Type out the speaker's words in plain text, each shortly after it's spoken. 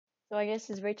So I guess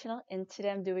it's VERDY Channel, and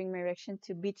today I'm doing my reaction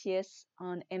to BTS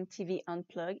on MTV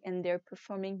Unplugged, and they're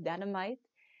performing Dynamite.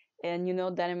 And you know,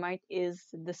 Dynamite is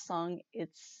the song.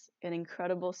 It's an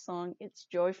incredible song. It's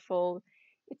joyful.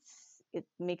 It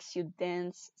makes you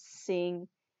dance, sing,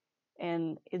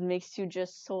 and it makes you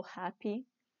just so happy.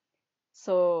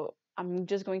 So I'm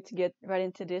just going to get right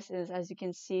into this. As you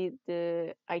can see,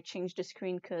 the I changed the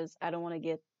screen because I don't want to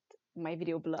get my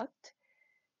video blocked.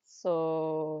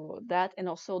 So that, and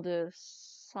also the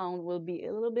sound will be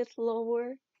a little bit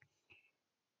lower,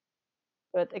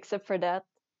 but except for that,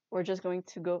 we're just going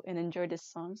to go and enjoy this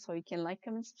song. So you can like,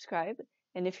 comment, subscribe,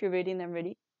 and if you're ready and I'm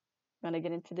ready, I'm gonna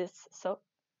get into this. So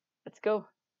let's go.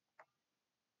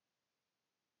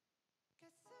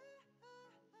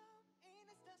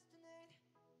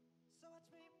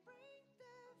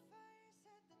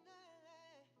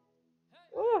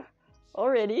 Oh,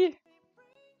 already.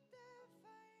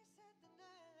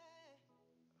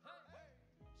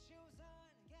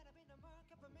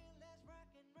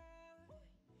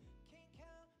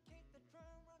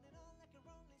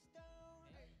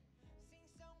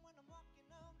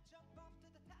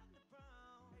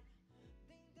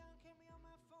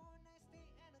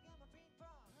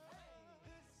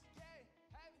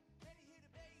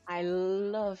 I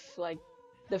love like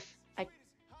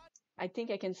I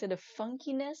think I can say the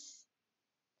funkiness.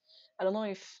 I don't know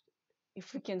if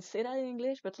we can say that in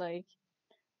English, but like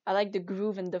I like the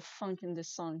groove and the funk in this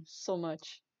song so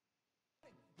much.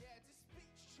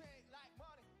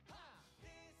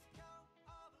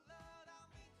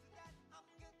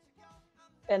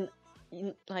 And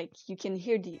like you can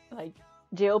hear the like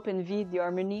J open V, the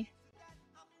harmony,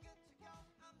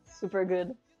 super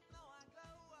good.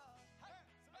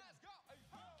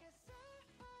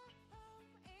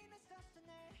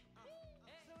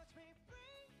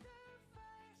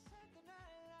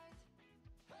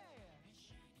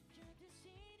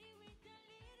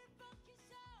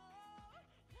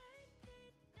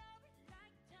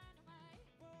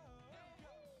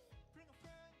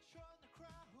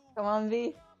 Come on,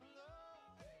 V.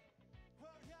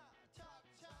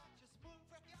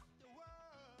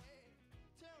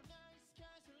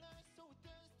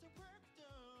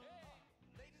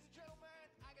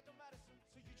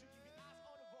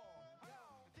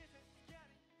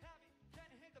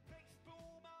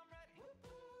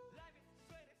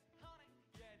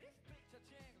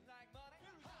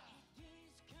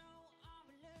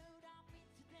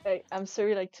 I'm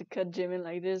sorry like to cut Jimin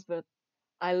like this, but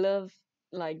I love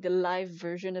like the live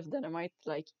version of Dynamite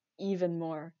like even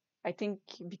more. I think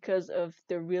because of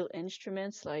the real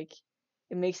instruments, like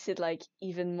it makes it like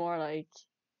even more like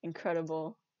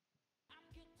incredible.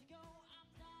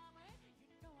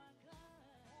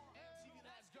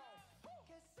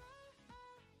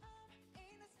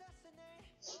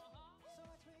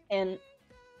 And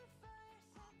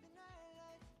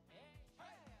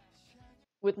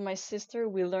with my sister,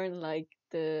 we learned like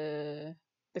the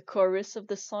chorus of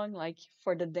the song, like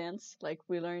for the dance, like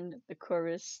we learned the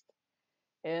chorus,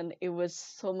 and it was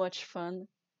so much fun.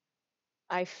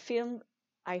 I filmed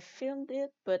I filmed it,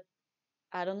 but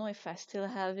I don't know if I still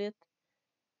have it.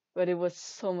 But it was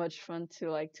so much fun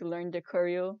to learn the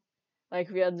choreo. Like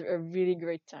we had a really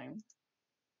great time.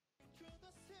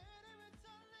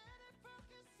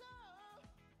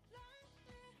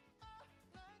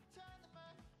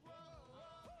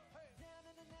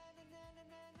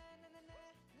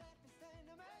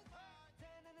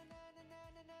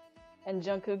 And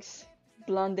Jungkook's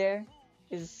blonde hair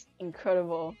is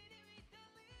incredible.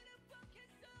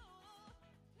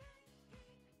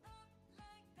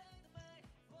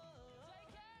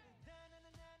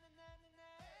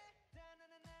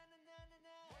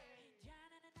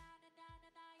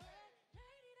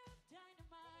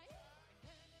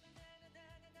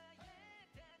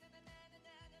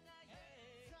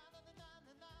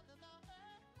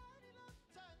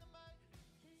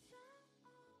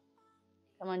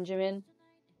 Come on, Jimin.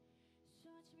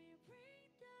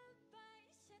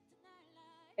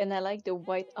 And I like the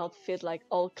white outfit, like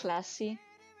all classy.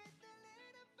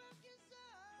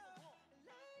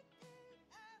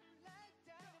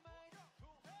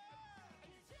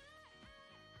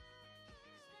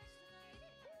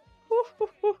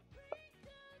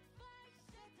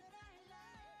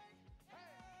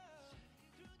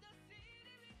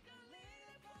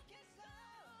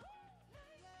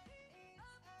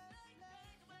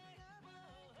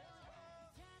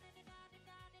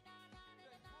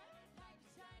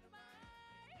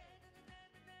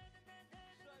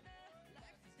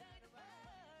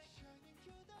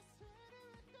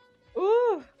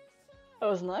 Ooh, that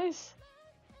was nice.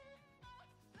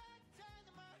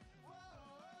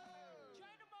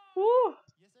 Woo!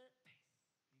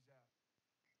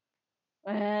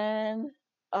 And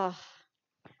uh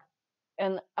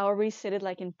and I already said it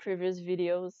like in previous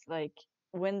videos, like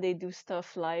when they do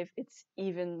stuff live, it's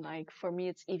even like for me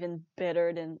it's even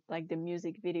better than like the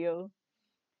music video.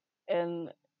 And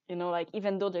like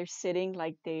even though they're sitting,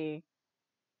 like they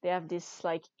have this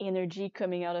like energy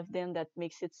coming out of them that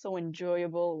makes it so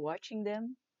enjoyable watching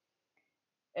them.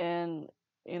 And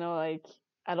like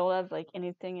I don't have like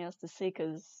anything else to say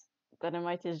because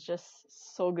Dynamite is just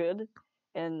so good,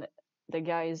 and the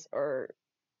guys are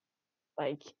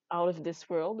like out of this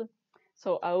world.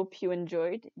 So I hope you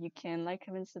enjoyed. You can like,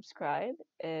 comment, subscribe.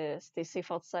 Stay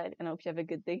safe outside, and I hope you have a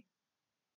good day.